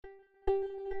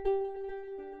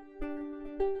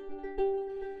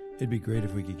It'd be great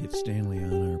if we could get Stanley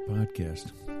on our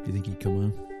podcast. Do you think he'd come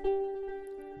on?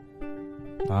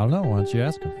 I don't know. Why don't you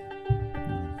ask him?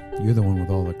 You're the one with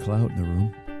all the clout in the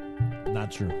room. Not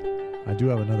true. I do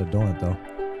have another donut, though.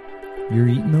 You're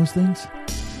eating those things?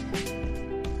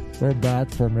 They're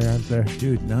bad for me, aren't they?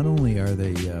 Dude, not only are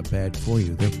they bad for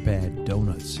you, they're bad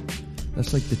donuts.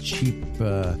 That's like the cheap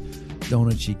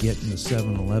donuts you get in the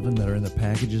 7-Eleven that are in the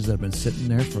packages that have been sitting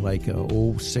there for like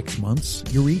 6 months.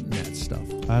 You're eating that stuff.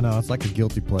 I know. It's like a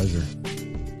guilty pleasure.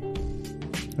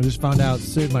 I just found out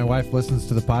Sid, my wife, listens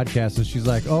to the podcast, and she's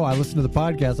like, oh, I listen to the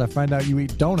podcast. I find out you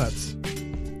eat donuts.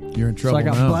 You're in trouble So I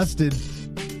got now. busted.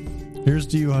 Here's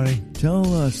to you, honey.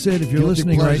 Tell Sid if you're Guilty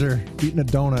listening pleasure, eating a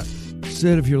donut.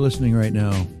 Sid, if you're listening right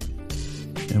now,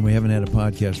 and we haven't had a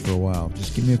podcast for a while,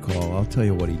 just give me a call. I'll tell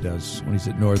you what he does when he's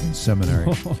at Northern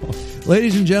Seminary.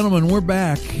 Ladies and gentlemen, we're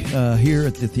back here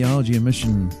at the Theology and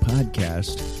Mission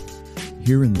podcast,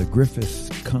 here in the Griffith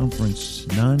Conference,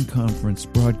 non-conference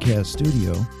broadcast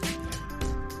studio.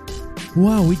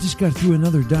 Wow, we just got through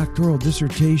another doctoral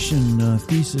dissertation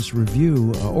thesis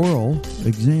review, oral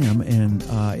exam, and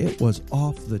it was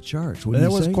off the charts. And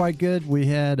it was quite good. We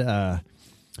had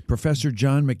Professor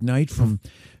John McKnight from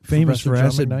famous for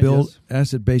Professor John McKnight, yes.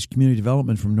 asset-based community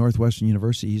development from Northwestern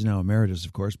University. He's now emeritus,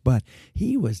 of course, but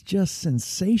he was just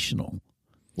sensational,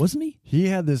 wasn't he? He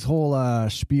had this whole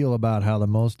spiel about how the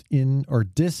most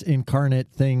disincarnate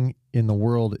thing in the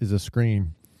world is a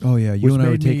screen. Oh, yeah. You and I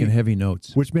were taking heavy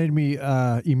notes. Which made me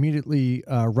immediately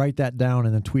write that down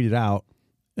and then tweet it out.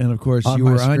 And, of course, you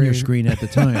were on your screen at the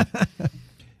time.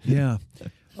 Yeah.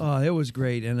 Oh, it was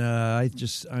great. And I'm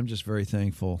just very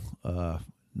thankful,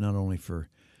 not only for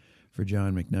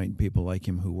John McKnight and people like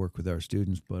him who work with our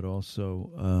students, but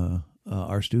also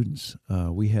our students.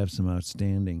 We have some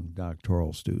outstanding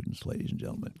doctoral students, ladies and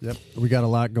gentlemen. Yep. We got a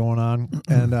lot going on.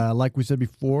 And like we said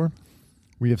before,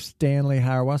 we have Stanley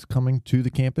Hauerwas coming to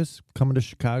the campus, coming to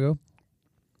Chicago,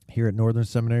 here at Northern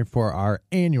Seminary for our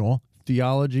annual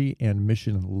Theology and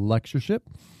Mission Lectureship.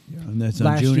 Yeah, and that's on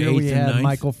Last June 8th year we and had 9th.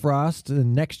 Michael Frost,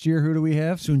 and next year who do we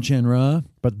have? Sun Chen Ra.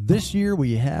 But this year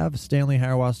we have Stanley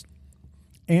Hauerwas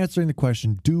answering the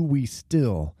question, do we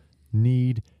still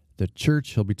need the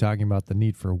church? He'll be talking about the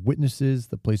need for witnesses,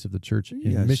 the place of the church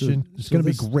in mission. It's going to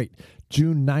be great.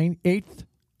 June 8th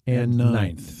and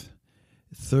 9th.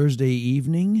 Thursday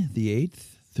evening, the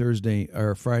 8th,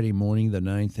 Friday morning, the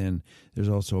 9th, and there's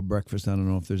also a breakfast. I don't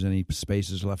know if there's any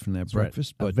spaces left in that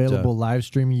breakfast. Right. But available live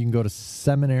streaming. You can go to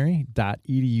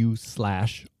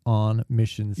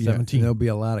seminary.edu/onmission17. Yeah, there'll be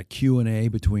a lot of Q&A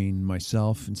between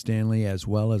myself and Stanley, as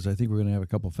well as I think we're going to have a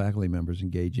couple faculty members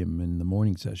engage him in the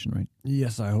morning session, right?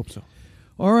 Yes, I hope so.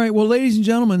 All right. Well, ladies and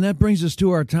gentlemen, that brings us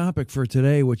to our topic for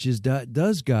today, which is,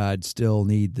 does God still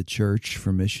need the church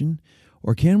for mission?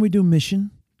 Or can we do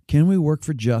mission? Can we work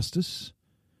for justice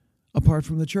apart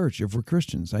from the church if we're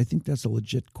Christians? I think that's a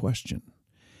legit question.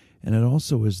 And it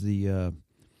also is the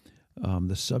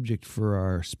subject for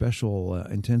our special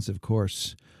intensive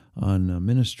course on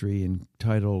ministry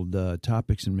entitled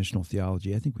Topics in Missional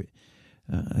Theology. I think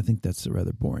that's a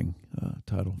rather boring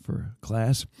title for a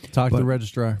class. Talk to the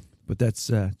registrar. But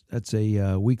that's a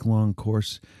week-long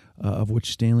course of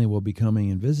which Stanley will be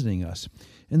coming and visiting us.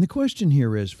 And the question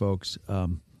here is, folks,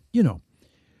 the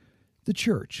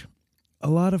church. A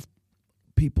lot of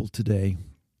people today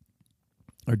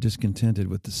are discontented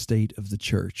with the state of the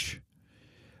church.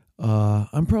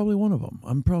 I'm probably one of them.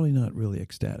 I'm probably not really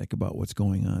ecstatic about what's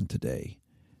going on today.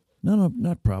 No,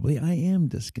 not probably. I am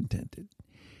discontented.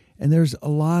 And there's a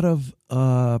lot of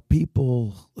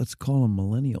people, let's call them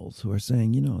millennials, who are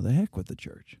saying, the heck with the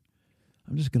church.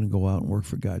 I'm just going to go out and work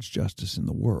for God's justice in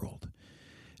the world.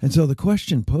 And so the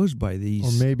question posed by these...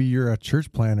 Or maybe you're a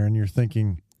church planner and you're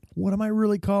thinking, what am I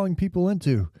really calling people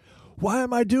into? Why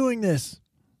am I doing this?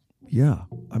 Yeah.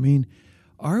 I mean,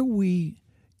 that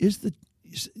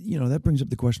brings up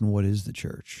the question, what is the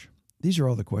church? These are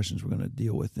all the questions we're going to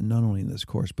deal with, and not only in this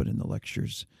course, but in the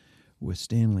lectures with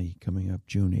Stanley coming up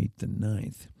June 8th and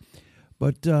 9th.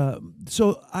 But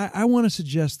so I want to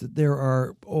suggest that there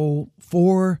are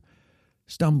 4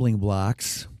 stumbling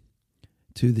blocks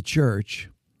to the church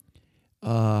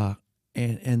and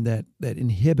that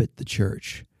inhibit the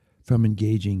church from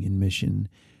engaging in mission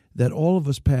that all of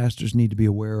us pastors need to be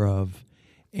aware of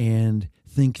and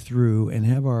think through and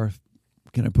have our,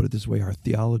 can I put it this way, our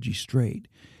theology straight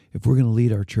if we're going to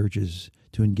lead our churches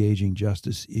to engaging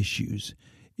justice issues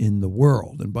in the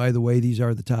world. And by the way, these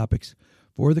are the topics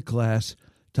for the class,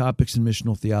 Topics in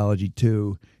Missional Theology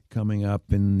 2, coming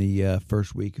up in the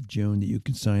first week of June that you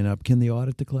can sign up. Can they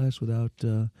audit the class without...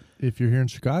 If you're here in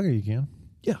Chicago, you can.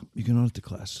 Yeah, you can audit the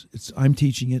class. I'm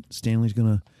teaching it. Stanley's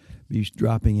going to be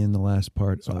dropping in the last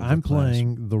part. So of I'm the class.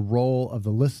 playing the role of the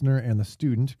listener and the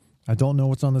student. I don't know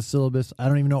what's on the syllabus. I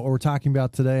don't even know what we're talking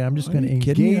about today. I'm just going to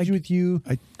engage with you.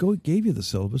 I gave you the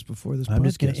syllabus before this podcast. I'm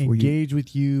just going to engage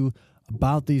with you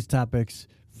about these topics,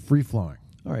 free-flowing.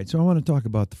 All right, so I want to talk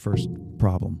about the first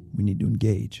problem we need to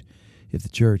engage if the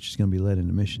church is going to be led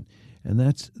into mission, and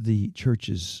that's the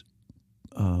church's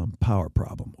power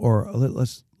problem. Or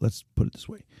let's put it this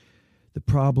way. The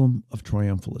problem of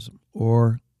triumphalism,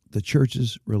 or the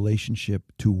church's relationship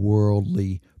to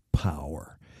worldly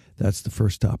power. That's the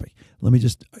first topic. Let me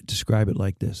just describe it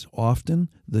like this. Often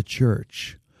the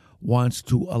church wants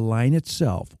to align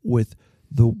itself with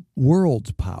the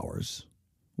world's powers,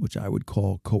 which I would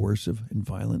call coercive and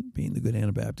violent, being the good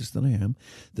Anabaptist that I am.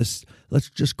 Let's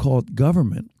just call it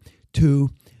government, to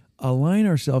align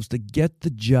ourselves to get the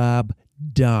job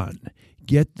done,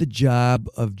 get the job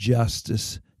of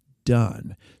justice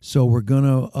done. So we're going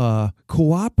to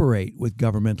cooperate with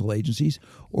governmental agencies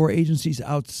or agencies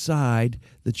outside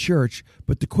the church.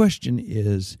 But the question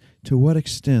is, to what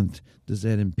extent does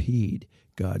that impede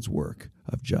God's work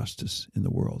of justice in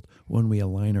the world when we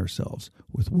align ourselves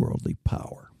with worldly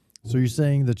power? So you're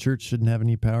saying the church shouldn't have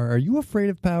any power? Are you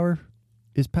afraid of power?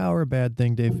 Is power a bad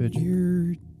thing, Dave Fitch?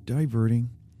 You're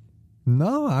diverting.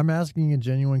 No, I'm asking a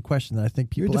genuine question that I think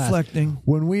people You're deflecting. ask.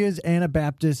 When we as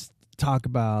Anabaptists talk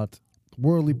about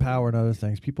worldly power and other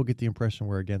things, people get the impression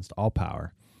we're against all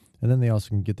power. And then they also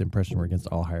can get the impression we're against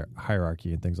all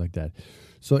hierarchy and things like that.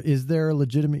 So is there a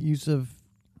legitimate use of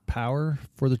power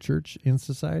for the church in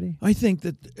society? I think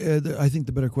that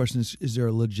the better question is there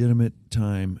a legitimate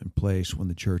time and place when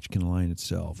the church can align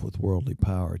itself with worldly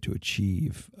power to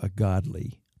achieve a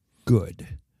godly,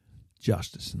 good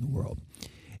justice in the world?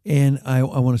 And I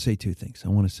want to say two things. I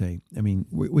want to say,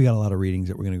 we got a lot of readings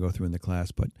that we're going to go through in the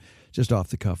class, but just off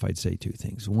the cuff, I'd say two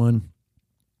things. One,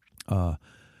 there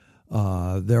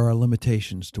are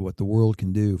limitations to what the world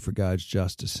can do for God's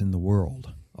justice in the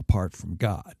world apart from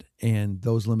God. And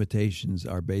those limitations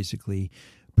are basically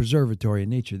preservatory in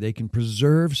nature. They can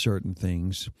preserve certain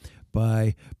things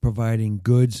by providing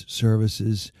goods,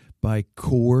 services, by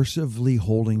coercively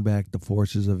holding back the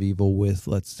forces of evil with,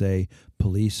 let's say,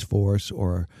 police force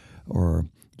or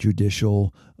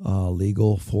judicial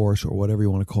legal force or whatever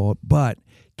you want to call it. But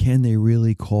can they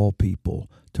really call people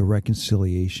to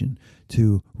reconciliation,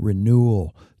 to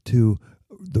renewal, to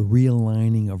the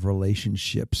realigning of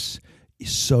relationships,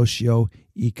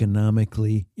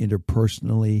 socio-economically,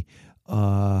 interpersonally,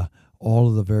 all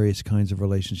of the various kinds of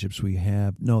relationships we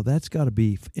have? No, that's got to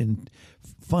be,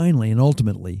 finally and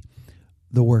ultimately,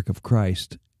 the work of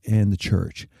Christ and the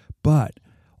church. But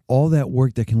all that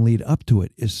work that can lead up to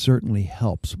it certainly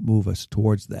helps move us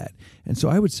towards that. And so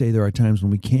I would say there are times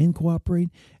when we can cooperate,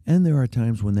 and there are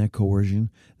times when that coercion,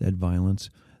 that violence,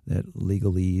 that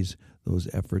legalese, those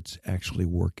efforts actually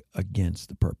work against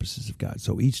the purposes of God.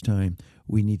 So each time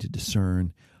we need to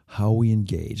discern how we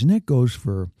engage. And that goes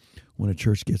for when a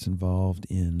church gets involved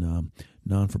in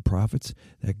non-for-profits.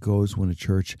 That goes when a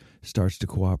church starts to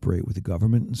cooperate with the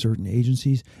government and certain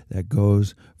agencies. That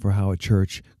goes for how a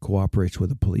church cooperates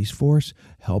with a police force,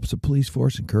 helps a police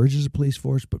force, encourages a police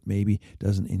force, but maybe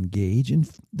doesn't engage in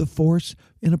the force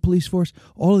in a police force.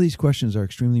 All of these questions are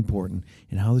extremely important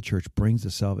in how the church brings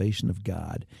the salvation of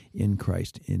God in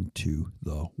Christ into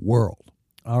the world.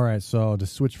 All right, so to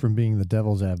switch from being the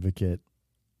devil's advocate,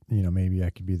 maybe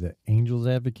I could be the angel's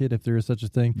advocate if there is such a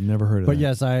thing. Never heard of but that.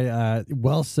 Yes, I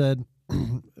well said,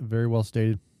 very well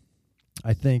stated.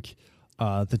 I think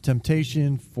the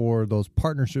temptation for those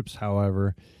partnerships,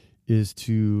 however, is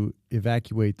to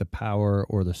evacuate the power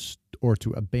or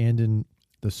to abandon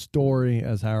the story,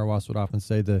 as Hauerwas would often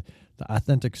say, the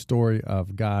authentic story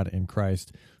of God in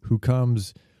Christ, who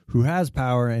has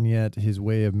power, and yet his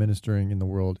way of ministering in the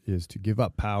world is to give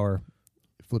up power,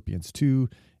 Philippians 2,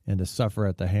 and to suffer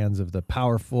at the hands of the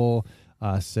powerful,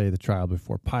 say the trial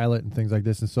before Pilate and things like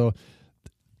this. And so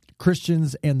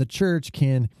Christians and the church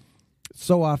can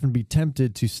so often be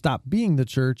tempted to stop being the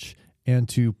church and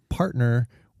to partner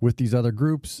with these other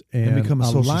groups and become a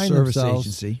social service themselves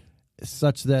agency.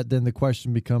 Such that then the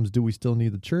question becomes, do we still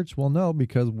need the church? Well, no,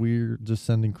 because we're just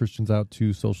sending Christians out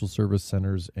to social service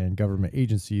centers and government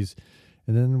agencies,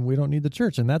 and then we don't need the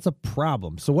church, and that's a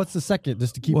problem. So what's the second,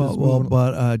 just to keep this moving?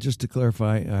 But just to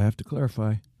clarify, I have to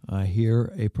clarify. I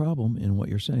hear a problem in what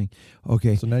you're saying.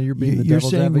 Okay. So now you're being the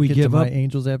devil's advocate to my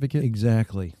angel's advocate?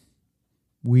 Exactly.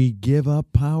 We give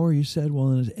up power, you said.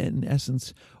 Well, in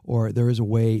essence, or there is a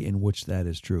way in which that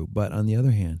is true. But on the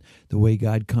other hand, the way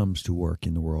God comes to work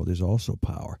in the world is also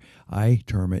power. I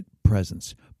term it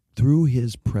presence. through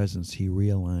his presence, he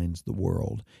realigns the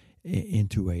world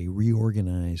into a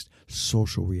reorganized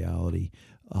social reality,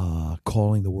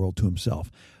 calling the world to himself.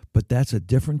 But that's a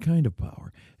different kind of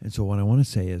power. And so what I want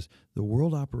to say is the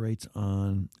world operates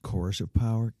on coercive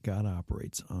power. God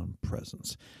operates on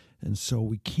presence. And so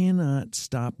we cannot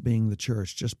stop being the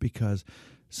church just because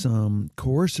some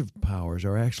coercive powers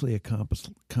are actually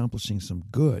accomplishing some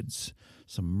goods,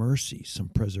 some mercy, some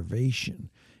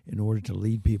preservation in order to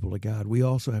lead people to God. We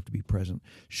also have to be present,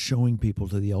 showing people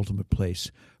to the ultimate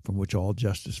place from which all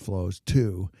justice flows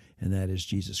to, and that is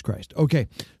Jesus Christ. Okay,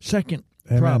 second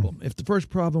problem. If the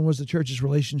first problem was the church's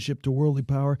relationship to worldly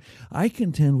power, I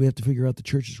contend we have to figure out the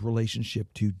church's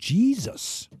relationship to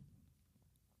Jesus.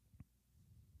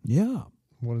 Yeah.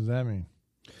 What does that mean?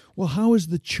 Well, how is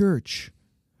the church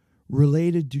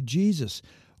related to Jesus?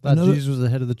 Jesus was the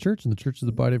head of the church, and the church is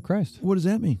the body of Christ. What does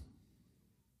that mean?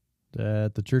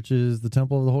 That the church is the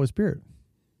temple of the Holy Spirit.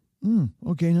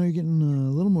 Okay, now you're getting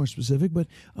a little more specific, but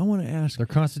I want to ask... They're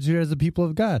constituted as the people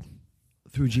of God.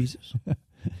 Through Jesus?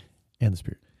 And the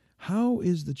Spirit. How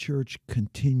is the church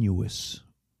continuous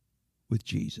with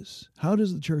Jesus? How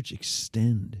does the church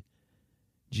extend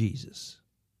Jesus,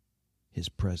 his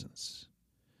presence?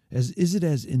 Is it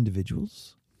as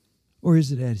individuals, or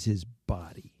is it as his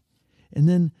body? And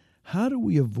then how do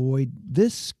we avoid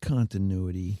this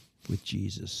continuity with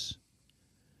Jesus?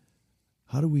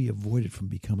 How do we avoid it from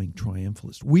becoming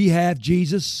triumphalist? We have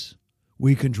Jesus.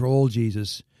 We control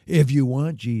Jesus. If you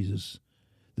want Jesus,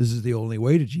 this is the only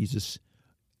way to Jesus.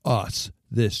 Us,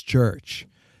 this church.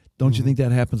 Don't you think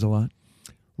that happens a lot?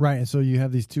 Right. And so you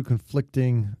have these two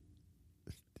conflicting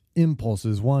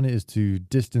impulses. One is to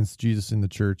distance Jesus in the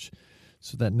church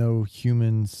so that no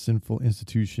human sinful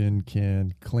institution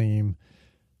can claim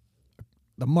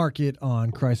the market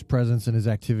on Christ's presence and his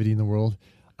activity in the world.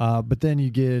 But then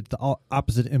you get the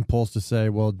opposite impulse to say,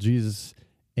 well, Jesus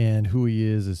and who he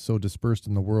is so dispersed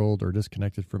in the world or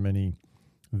disconnected from any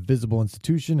visible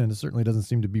institution, and it certainly doesn't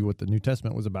seem to be what the New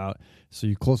Testament was about. So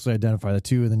you closely identify the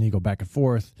two, and then you go back and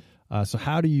forth. So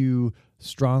how do you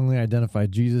strongly identify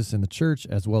Jesus in the church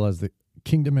as well as the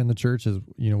kingdom in the church, as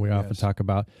we often talk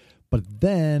about, but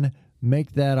then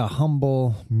make that a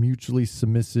humble, mutually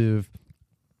submissive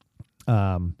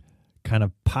kind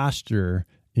of posture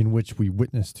in which we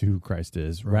witness to who Christ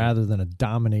is, rather than a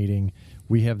dominating,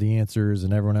 we have the answers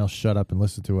and everyone else shut up and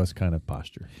listen to us kind of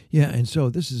posture. Yeah, and so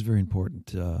this is very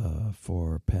important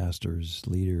for pastors,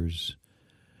 leaders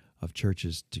of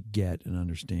churches to get and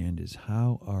understand is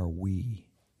how are we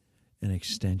an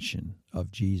extension of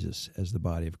Jesus as the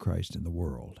body of Christ in the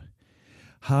world?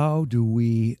 How do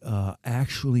we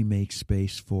actually make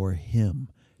space for him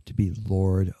to be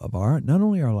Lord of not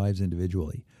only our lives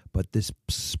individually, but this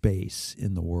space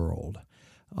in the world?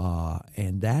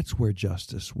 And that's where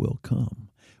justice will come,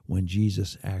 when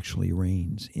Jesus actually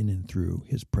reigns in and through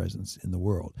his presence in the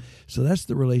world. So that's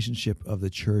the relationship of the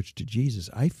church to Jesus.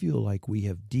 I feel like we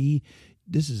have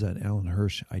this is an Alan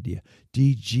Hirsch idea,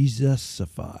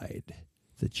 de-Jesusified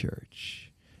the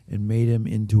church and made him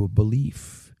into a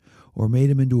belief, or made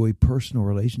him into a personal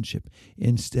relationship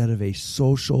instead of a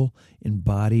social,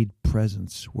 embodied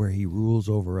presence where he rules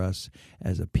over us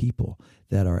as a people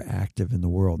that are active in the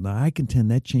world. Now, I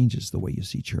contend that changes the way you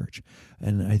see church,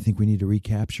 and I think we need to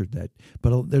recapture that.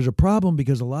 But there's a problem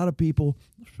because a lot of people,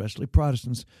 especially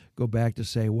Protestants, go back to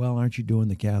say, well, aren't you doing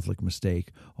the Catholic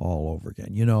mistake all over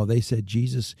again? They said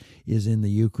Jesus is in the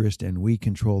Eucharist and we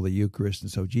control the Eucharist, and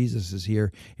so Jesus is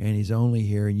here and he's only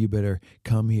here, and you better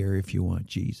come here if you want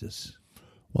Jesus.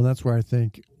 Well, that's where I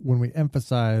think when we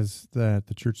emphasize that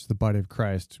the church is the body of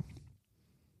Christ,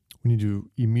 we need to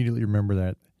immediately remember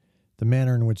that the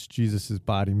manner in which Jesus'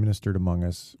 body ministered among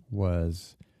us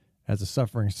was as a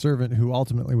suffering servant who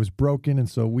ultimately was broken. And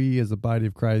so we, as the body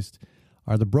of Christ,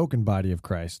 are the broken body of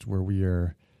Christ, where we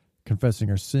are confessing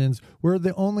our sins. We're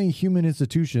the only human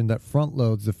institution that front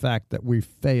loads the fact that we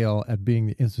fail at being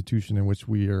the institution in which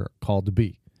we are called to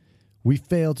be. We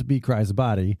fail to be Christ's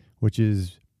body, which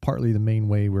is partly the main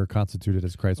way we're constituted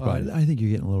as Christ's body. I think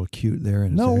you're getting a little cute there.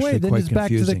 And no it's way, then quite it's back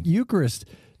to the Eucharist.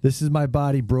 This is my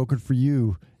body broken for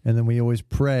you. And then we always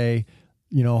pray,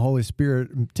 Holy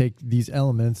Spirit, take these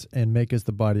elements and make us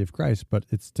the body of Christ, but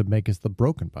it's to make us the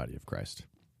broken body of Christ.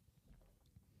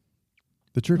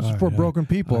 The church is for broken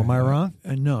people. Am I wrong?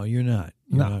 No, you're not.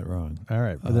 You're not wrong. All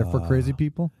right. But they're for crazy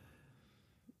people?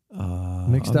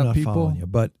 Mixed I'm up people? You,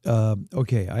 but,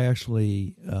 okay, I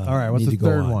actually all right, what's the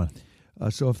third one?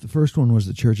 So if the first one was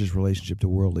the church's relationship to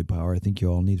worldly power, I think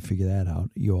you all need to figure that out.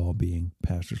 You all being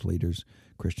pastors, leaders,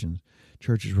 Christians.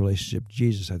 Church's relationship to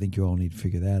Jesus, I think you all need to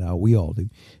figure that out. We all do.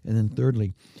 And then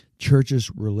thirdly,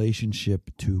 church's relationship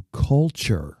to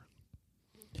culture.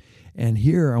 And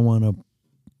here I want to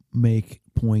make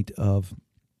point of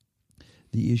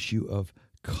the issue of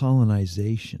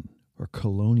colonization or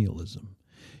colonialism.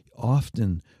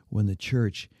 Often when the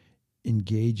church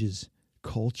engages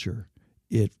culture,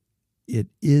 it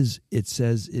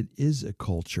says it is a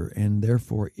culture, and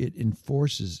therefore it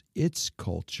enforces its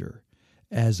culture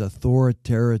as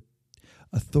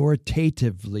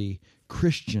authoritatively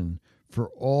Christian for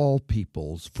all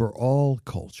peoples, for all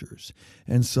cultures.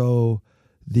 And so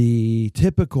the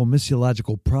typical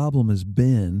missiological problem has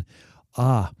been,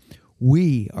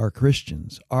 we are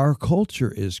Christians. Our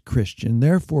culture is Christian.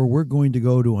 Therefore, we're going to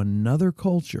go to another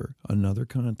culture, another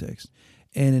context,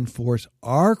 and enforce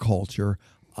our culture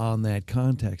on that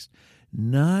context,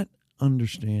 not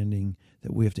understanding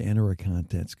that we have to enter a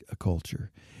context, a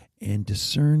culture, and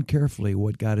discern carefully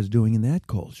what God is doing in that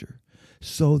culture,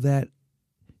 so that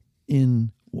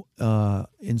in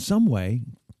some way,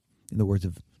 in the words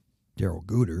of Darrell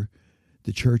Guder,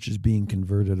 the church is being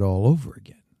converted all over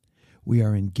again. We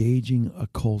are engaging a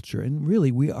culture, and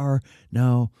really we are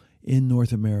now in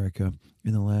North America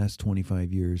in the last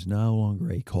 25 years no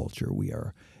longer a culture. We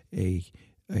are a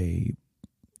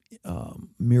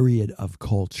myriad of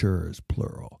cultures,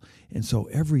 plural. And so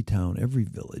every town, every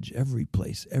village, every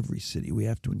place, every city, we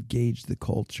have to engage the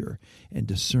culture and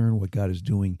discern what God is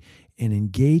doing and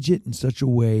engage it in such a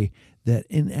way that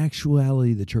in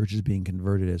actuality the church is being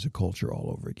converted as a culture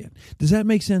all over again. Does that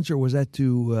make sense, or was that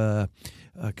too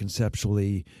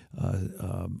conceptually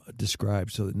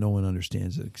described so that no one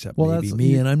understands it except maybe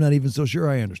me, and I'm not even so sure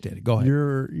I understand it? Go ahead.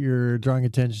 You're drawing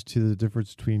attention to the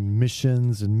difference between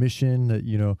missions and mission, that,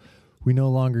 we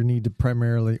no longer need to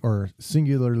primarily or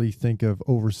singularly think of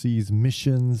overseas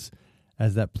missions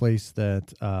as that place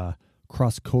that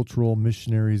cross-cultural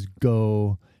missionaries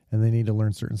go, and they need to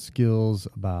learn certain skills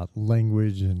about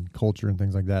language and culture and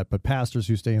things like that. But pastors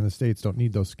who stay in the States don't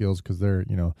need those skills because they're,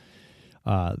 they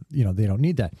don't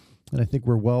need that. And I think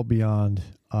we're well beyond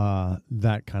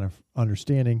that kind of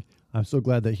understanding. I'm so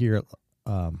glad that here at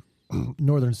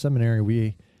Northern Seminary,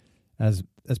 we, as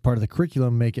part of the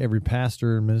curriculum, make every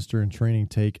pastor, minister, and training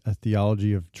take a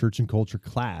theology of church and culture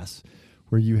class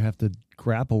where you have to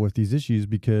grapple with these issues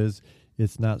because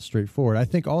it's not straightforward. I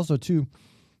think also, too,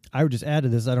 I would just add to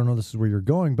this, I don't know if this is where you're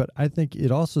going, but I think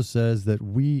it also says that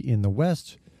we in the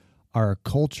West are a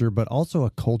culture, but also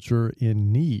a culture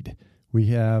in need. We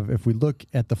have, if we look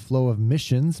at the flow of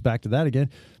missions, back to that again,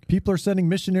 people are sending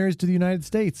missionaries to the United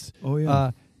States. Oh,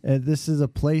 yeah. And this is a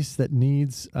place that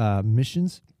needs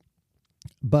missions,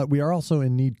 but we are also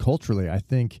in need culturally. I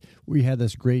think we had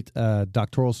this great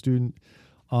doctoral student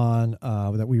on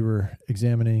that we were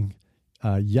examining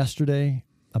yesterday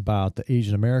about the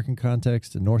Asian American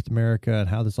context in North America and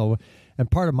how this all went. And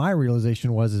part of my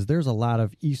realization is there's a lot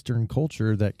of Eastern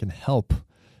culture that can help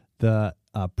the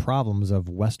problems of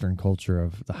Western culture,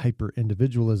 of the hyper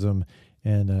individualism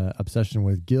and obsession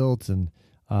with guilt and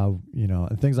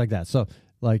and things like that. So,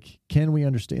 can we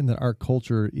understand that our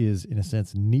culture is, in a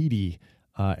sense, needy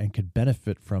and could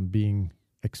benefit from being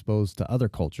exposed to other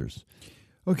cultures?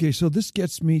 Okay, so this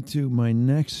gets me to my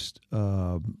next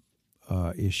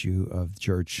issue of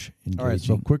church engaging. All right,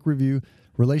 so quick review.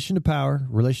 Relation to power,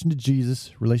 relation to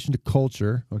Jesus, relation to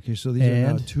culture. Okay, so these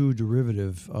are now two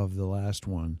derivative of the last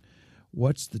one.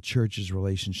 What's the church's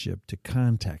relationship to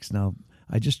context? Now,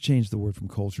 I just changed the word from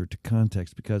culture to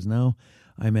context because now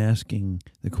I'm asking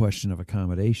the question of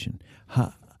accommodation.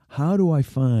 How do I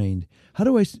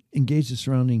engage the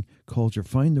surrounding culture,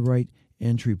 find the right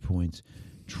entry points,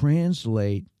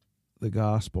 translate the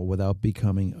gospel without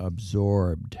becoming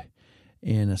absorbed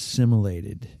and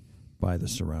assimilated by the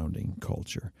surrounding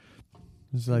culture?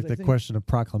 Is it like the question of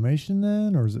proclamation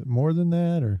then, or is it more than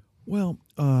that? Or well,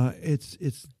 it's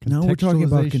now we're talking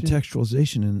about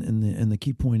contextualization, and the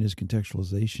key point is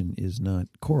contextualization is not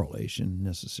correlation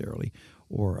necessarily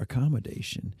or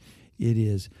accommodation. It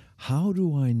is, how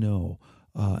do I know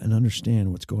and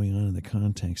understand what's going on in the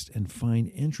context and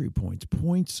find entry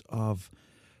points of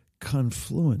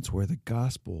confluence where the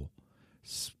gospel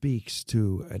speaks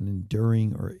to an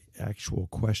enduring or actual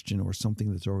question or something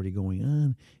that's already going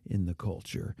on in the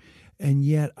culture. And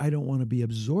yet I don't want to be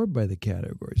absorbed by the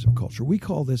categories of culture. We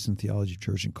call this in theology,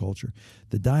 church, and culture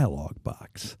the dialogue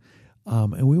box.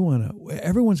 And we want to,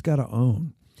 everyone's got to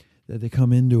own that they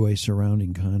come into a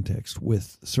surrounding context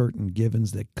with certain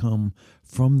givens that come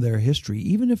from their history,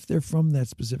 even if they're from that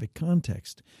specific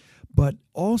context. But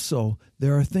also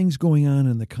there are things going on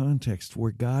in the context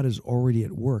where God is already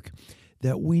at work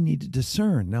that we need to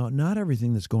discern. Now, not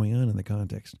everything that's going on in the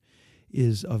context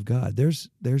is of God. There's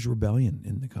rebellion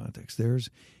in the context.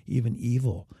 There's even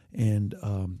evil and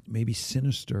maybe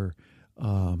sinister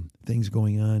things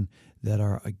going on that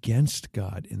are against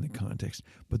God in the context.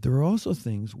 But there are also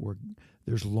things where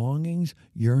there's longings,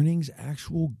 yearnings,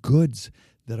 actual goods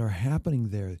that are happening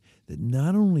there that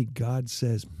not only God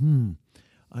says, I'm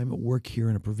at work here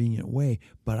in a prevenient way,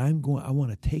 but I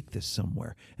want to take this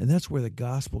somewhere. And that's where the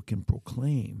gospel can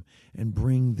proclaim and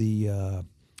bring the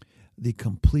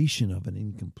completion of an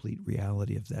incomplete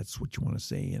reality, if that's what you want to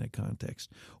say in a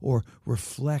context, or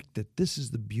reflect that this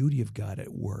is the beauty of God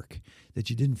at work that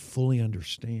you didn't fully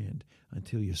understand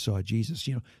until you saw Jesus.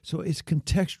 So it's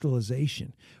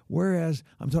contextualization. Whereas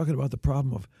I'm talking about the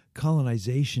problem of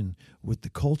colonization with the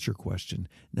culture question,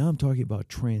 now I'm talking about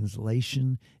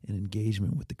translation and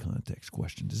engagement with the context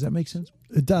question. Does that make sense?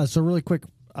 It does. So really quick,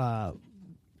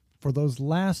 for those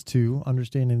last two,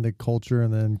 understanding the culture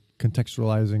and then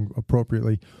contextualizing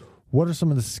appropriately, what are some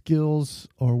of the skills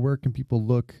or where can people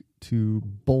look to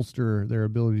bolster their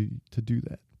ability to do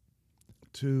that?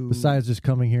 Besides just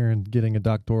coming here and getting a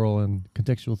doctoral in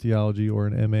contextual theology or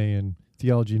an MA in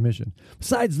theology and mission.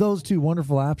 Besides those two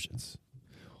wonderful options,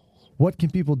 what can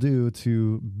people do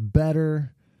to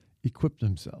better equip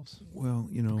themselves? Well,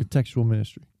 for contextual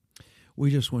ministry.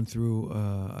 We just went through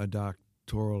a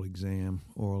oral exam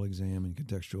in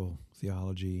contextual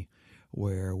theology,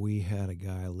 where we had a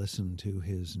guy listen to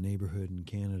his neighborhood in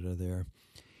Canada there,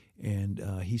 and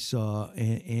he saw,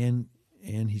 and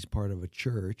he's part of a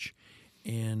church,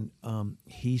 and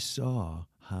he saw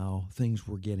how things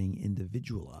were getting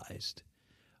individualized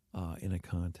in a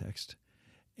context,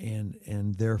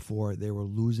 and therefore they were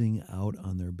losing out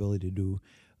on their ability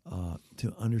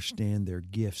to understand their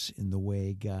gifts in the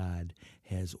way God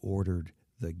has ordered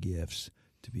the gifts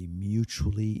to be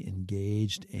mutually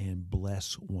engaged and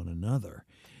bless one another.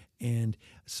 And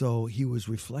so he was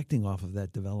reflecting off of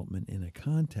that development in a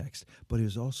context, but he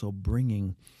was also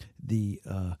bringing the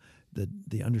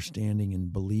understanding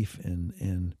and belief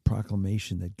and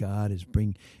proclamation that God is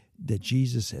bringing, that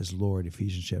Jesus as Lord,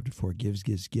 Ephesians chapter 4, gives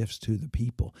gifts to the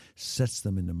people, sets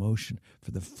them into motion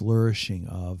for the flourishing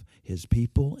of his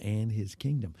people and his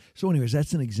kingdom. So anyways,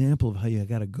 that's an example of how you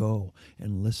got to go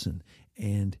and listen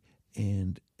and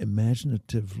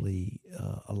imaginatively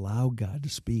allow God to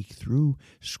speak through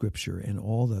Scripture and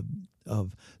all the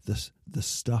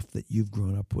stuff that you've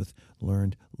grown up with,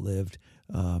 learned, lived,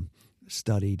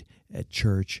 studied at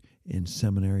church, in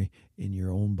seminary, in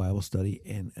your own Bible study,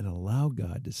 and allow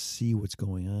God to see what's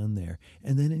going on there,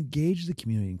 and then engage the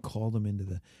community and call them into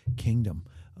the kingdom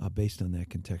based on that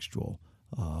contextual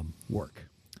work.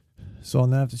 So on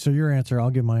that, your answer,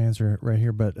 I'll give my answer right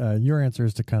here, but your answer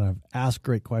is to kind of ask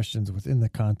great questions within the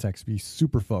context, be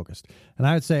super focused. And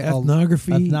I would say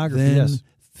ethnography then yes.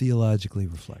 Theologically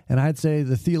reflect. And I'd say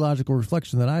the theological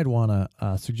reflection that I'd want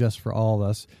to suggest for all of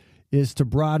us is to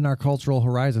broaden our cultural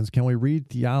horizons. Can we read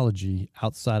theology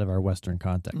outside of our Western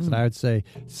context? And I would say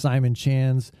Simon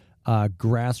Chan's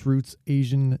Grassroots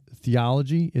Asian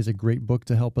Theology is a great book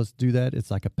to help us do that. It's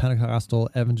like a Pentecostal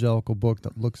evangelical book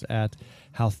that looks at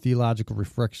how theological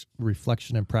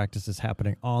reflection and practice is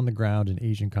happening on the ground in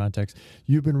Asian context.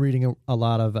 You've been reading a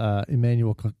lot of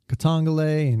Emmanuel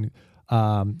Katongole and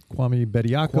Kwame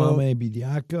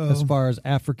Bediako as far as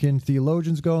African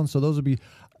theologians go. And so those would be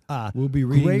we'll be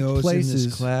reading great those places. in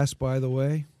this class, by the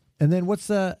way. And then what's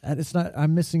it's not,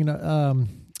 I'm missing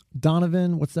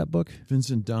Donovan, what's that book?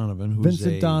 Vincent Donovan,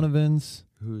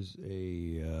 who's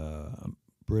a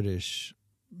British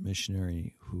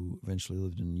missionary who eventually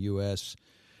lived in the U.S.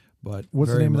 But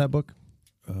what's the name of that book?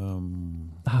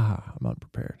 I'm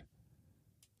unprepared.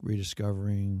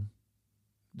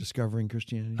 Discovering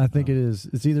Christianity? I think it is.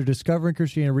 It's either Discovering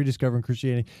Christianity or Rediscovering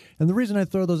Christianity. And the reason I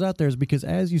throw those out there is because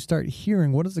as you start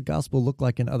hearing what does the gospel look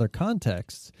like in other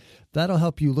contexts, that'll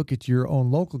help you look at your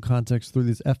own local context through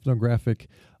these ethnographic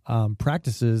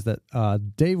practices that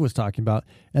Dave was talking about.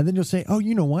 And then you'll say, oh,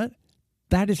 you know what?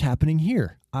 That is happening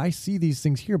here. I see these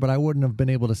things here, but I wouldn't have been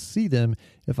able to see them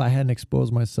if I hadn't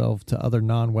exposed myself to other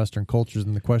non-Western cultures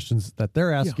and the questions that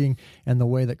they're asking and the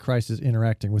way that Christ is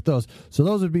interacting with those. So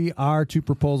those would be our two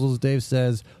proposals. Dave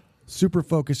says super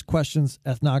focused questions,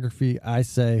 ethnography. I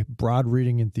say broad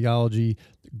reading in theology,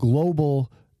 global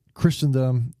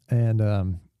Christendom,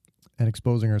 and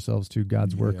exposing ourselves to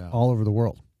God's work all over the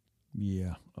world.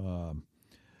 Yeah.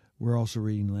 We're also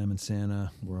reading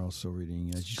Lamansana. We're also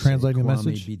reading, as you Translating say, the Kwame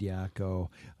Message. Bediako,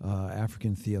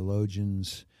 African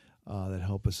theologians that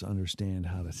help us understand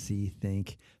how to see,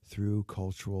 think through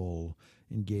cultural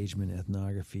engagement,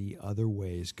 ethnography, other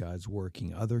ways God's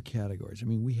working, other categories. I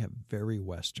mean, we have very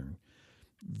Western,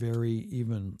 very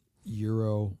even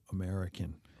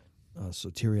Euro-American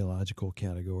soteriological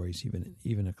categories,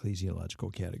 even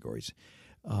ecclesiological categories.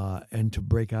 And to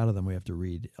break out of them, we have to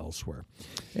read elsewhere.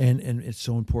 And it's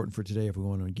so important for today if we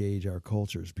want to engage our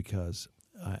cultures because,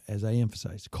 as I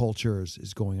emphasized, cultures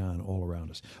is going on all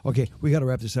around us. Okay, we got to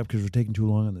wrap this up because we're taking too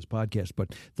long on this podcast.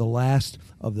 But the last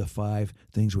of the 5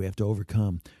 things we have to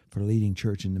overcome for leading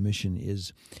church in the mission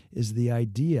is the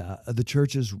idea of the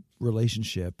church's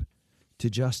relationship to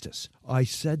justice. I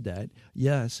said that.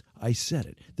 Yes, I said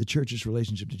it. The church's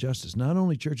relationship to justice. Not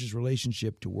only church's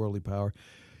relationship to worldly power,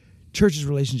 church's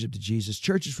relationship to Jesus,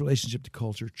 church's relationship to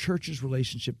culture, church's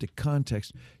relationship to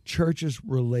context, church's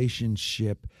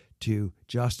relationship to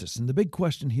justice. And the big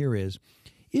question here is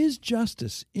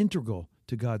justice integral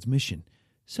to God's mission?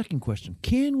 Second question,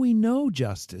 can we know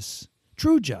justice,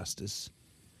 true justice,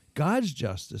 God's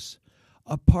justice,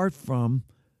 apart from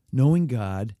knowing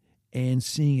God and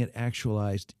seeing it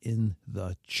actualized in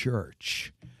the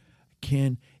church?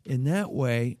 In that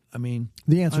way, I mean...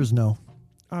 The answer is no.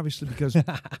 Obviously, because...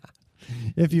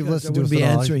 If you've listened to us be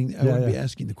at all, answering, I wouldn't be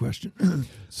asking the question.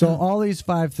 So all these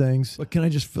 5 things... But can I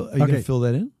just fill... Are you going to fill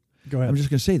that in? Go ahead. I'm just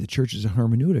going to say the church is a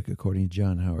hermeneutic, according to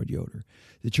John Howard Yoder.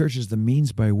 The church is the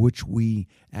means by which we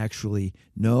actually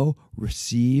know,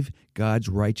 receive God's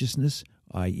righteousness,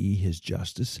 i.e. his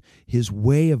justice. His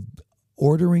way of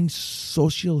ordering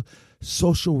social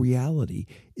reality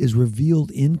is revealed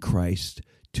in Christ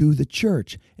to the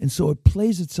church. And so it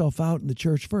plays itself out in the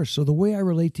church first. So the way I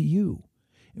relate to you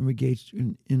in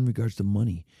regards to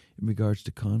money, in regards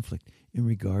to conflict, in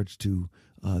regards to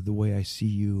the way I see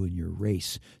you and your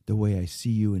race, the way I see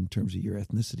you in terms of your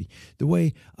ethnicity, the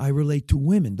way I relate to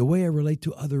women, the way I relate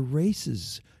to other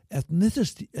races,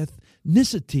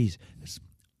 ethnicities.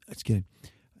 It's getting,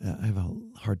 I have a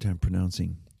hard time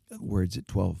pronouncing words at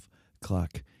 12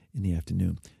 o'clock in the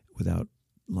afternoon without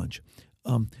lunch.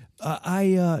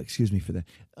 Excuse me for that.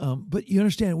 But you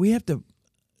understand, we have to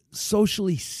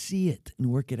socially see it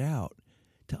and work it out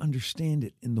to understand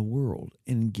it in the world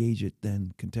and engage it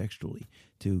then contextually,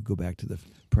 to go back to the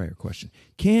prior question.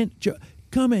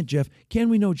 Comment, Jeff, can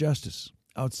we know justice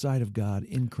outside of God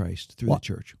in Christ through the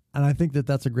church? And I think that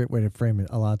that's a great way to frame it.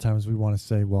 A lot of times we want to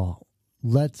say, well,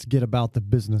 let's get about the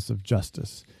business of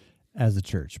justice as a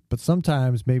church. But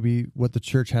sometimes maybe what the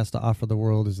church has to offer the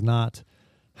world is not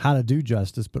how to do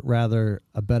justice, but rather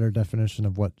a better definition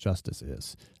of what justice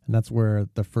is. And that's where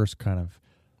the first kind of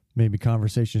maybe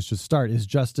conversations should start. Is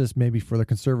justice maybe for the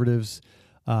conservatives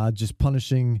just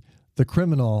punishing the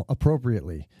criminal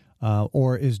appropriately?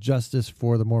 Or is justice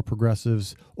for the more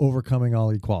progressives overcoming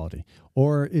all equality?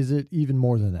 Or is it even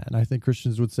more than that? And I think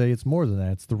Christians would say it's more than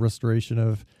that. It's the restoration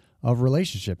of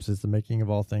relationships. It's the making of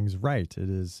all things right. It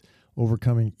is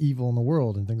overcoming evil in the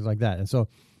world and things like that. And so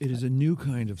it is a new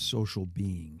kind of social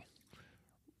being.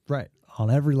 Right,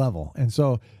 on every level. And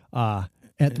so,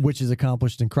 which is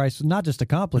accomplished in Christ, not just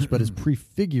accomplished, but is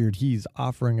prefigured. He's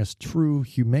offering us true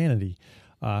humanity.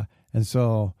 And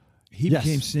so he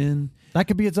became sin. That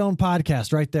could be its own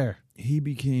podcast right there. He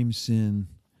became sin.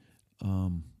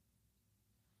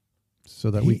 So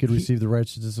that we could receive the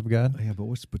righteousness of God? Yeah, but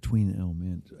what's between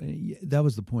man? That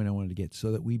was the point I wanted to get.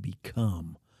 So that we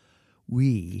become...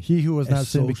 He who was not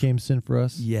sin became sin for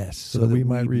us. Yes. So that we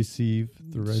might receive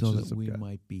the righteousness of God. So that we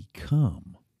might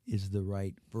become is the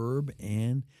right verb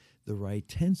and the right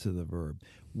tense of the verb.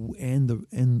 And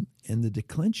the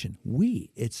declension.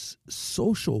 It's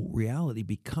social reality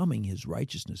becoming his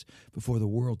righteousness before the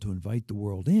world to invite the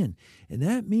world in. And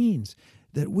that means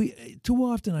that too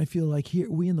often I feel like here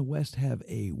we in the West have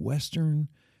a Western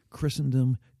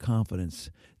Christendom confidence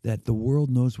that the world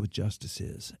knows what justice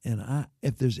is. And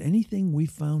if there's anything we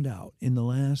found out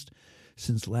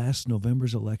since last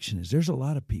November's election, is there's a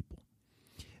lot of people.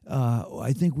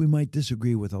 I think we might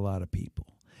disagree with a lot of people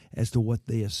as to what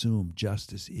they assume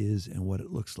justice is and what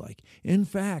it looks like. In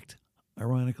fact,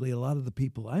 ironically, a lot of the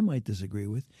people I might disagree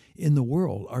with in the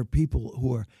world are people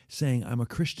who are saying, I'm a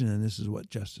Christian and this is what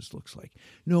justice looks like.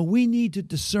 No, we need to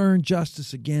discern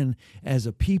justice again as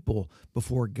a people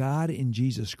before God in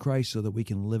Jesus Christ so that we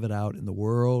can live it out in the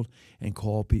world and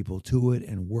call people to it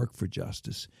and work for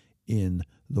justice in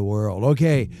the world.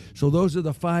 Okay, so those are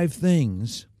the 5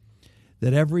 things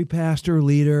that every pastor,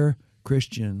 leader,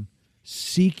 Christian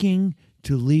seeking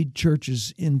to lead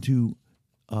churches into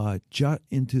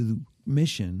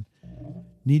mission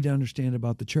need to understand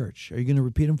about the church. Are you going to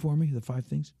repeat them for me, the 5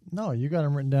 things? No, you got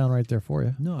them written down right there for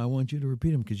you. No, I want you to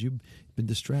repeat them because you've been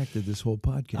distracted this whole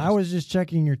podcast. I was just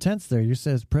checking your tense there. You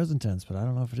said it's present tense, but I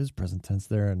don't know if it is present tense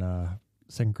there in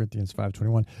 2 Corinthians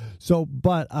 5:21. So,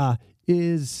 what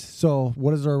is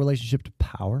our relationship to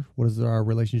power? What is our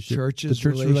relationship? Church's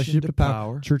relationship to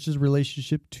power. Church's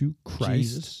relationship to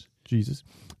Christ. Jesus.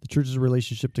 The church's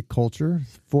relationship to culture.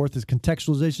 Fourth is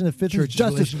contextualization. The fifth is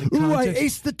justice. Ooh, I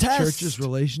aced the test. Church's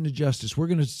relation to justice. We're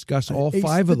going to discuss all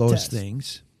 5 of those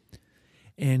things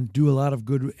and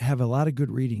have a lot of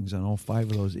good readings on all 5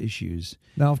 of those issues.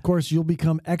 Now, of course, you'll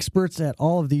become experts at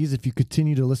all of these if you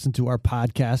continue to listen to our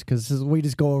podcast, because we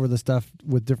just go over the stuff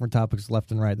with different topics left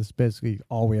and right. This is basically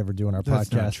all we ever do in our That's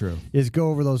podcast. Not true. Is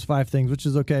go over those 5 things, which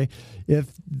is okay.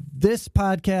 If this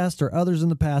podcast or others in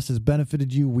the past has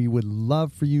benefited you, we would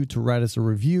love for you to write us a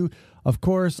review. Of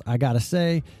course, I got to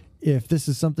say, if this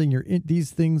is something these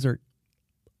things are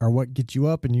what gets you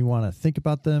up and you want to think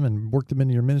about them and work them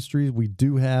into your ministries, we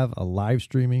do have a live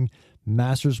streaming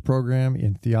master's program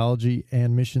in theology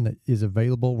and mission that is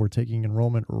available. We're taking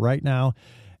enrollment right now.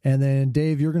 And then,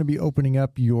 Dave, you're going to be opening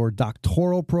up your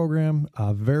doctoral program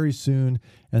very soon.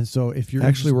 And so if you're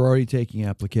we're already taking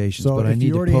applications, so but I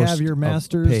need to post if you already have your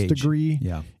master's degree,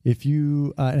 yeah. If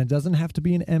you and it doesn't have to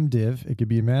be an MDiv, it could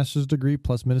be a master's degree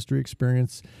plus ministry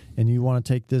experience, and you want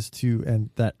to take this to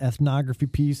and that ethnography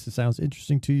piece that sounds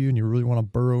interesting to you, and you really want to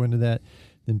burrow into that,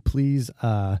 then please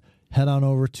head on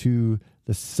over to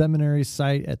the seminary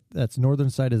site. That's northern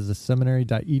site is the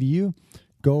seminary.edu.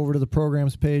 Go over to the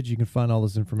programs page. You can find all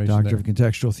this information Doctor there. of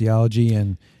Contextual Theology,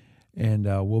 and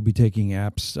we'll be taking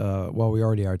apps. We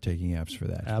already are taking apps for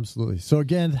that. Absolutely. So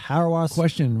again, Hauerwas,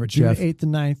 question, June Jeff. 8th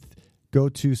and 9th. Go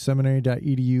to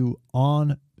seminary.edu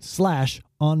on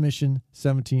 /on-mission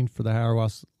 17 for the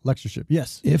Hauerwas lectureship.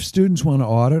 Yes. If students want to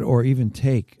audit or even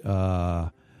take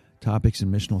topics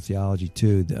in missional theology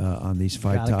too on these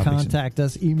 5 topics, contact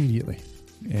us immediately.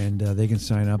 And they can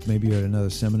sign up. Maybe you're at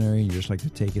another seminary and you just like to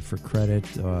take it for credit,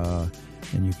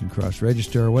 and you can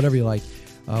cross-register or whatever you like.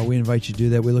 We invite you to do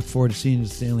that. We look forward to seeing you at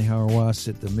Stanley Hauerwas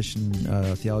at the Mission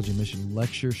Theology Mission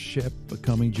Lectureship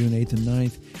coming June 8th and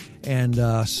 9th.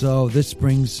 And so this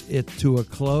brings it to a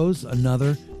close.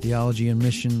 Another Theology and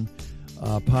Mission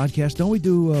podcast. Don't we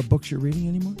do books you're reading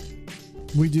anymore?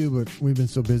 We do, but we've been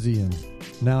so busy, and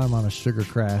now I'm on a sugar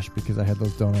crash because I had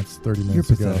those donuts 30 minutes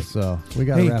You're ago. pathetic. So we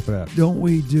got to wrap it up. Don't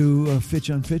we do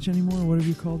Fitch on Fitch anymore? Whatever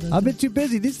you call that? I've been too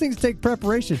busy. These things take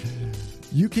preparation.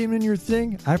 You came in your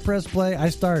thing, I pressed play, I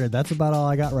started. That's about all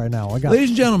I got right now. Ladies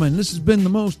and gentlemen, this has been the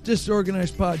most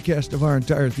disorganized podcast of our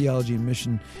entire Theology and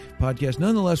Mission podcast.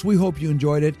 Nonetheless, we hope you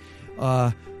enjoyed it.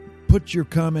 Put your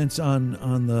comments on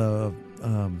the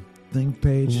thing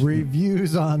page.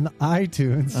 Reviews on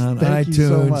iTunes. Thank you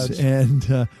so much.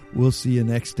 And we'll see you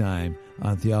next time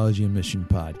on Theology and Mission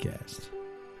Podcast.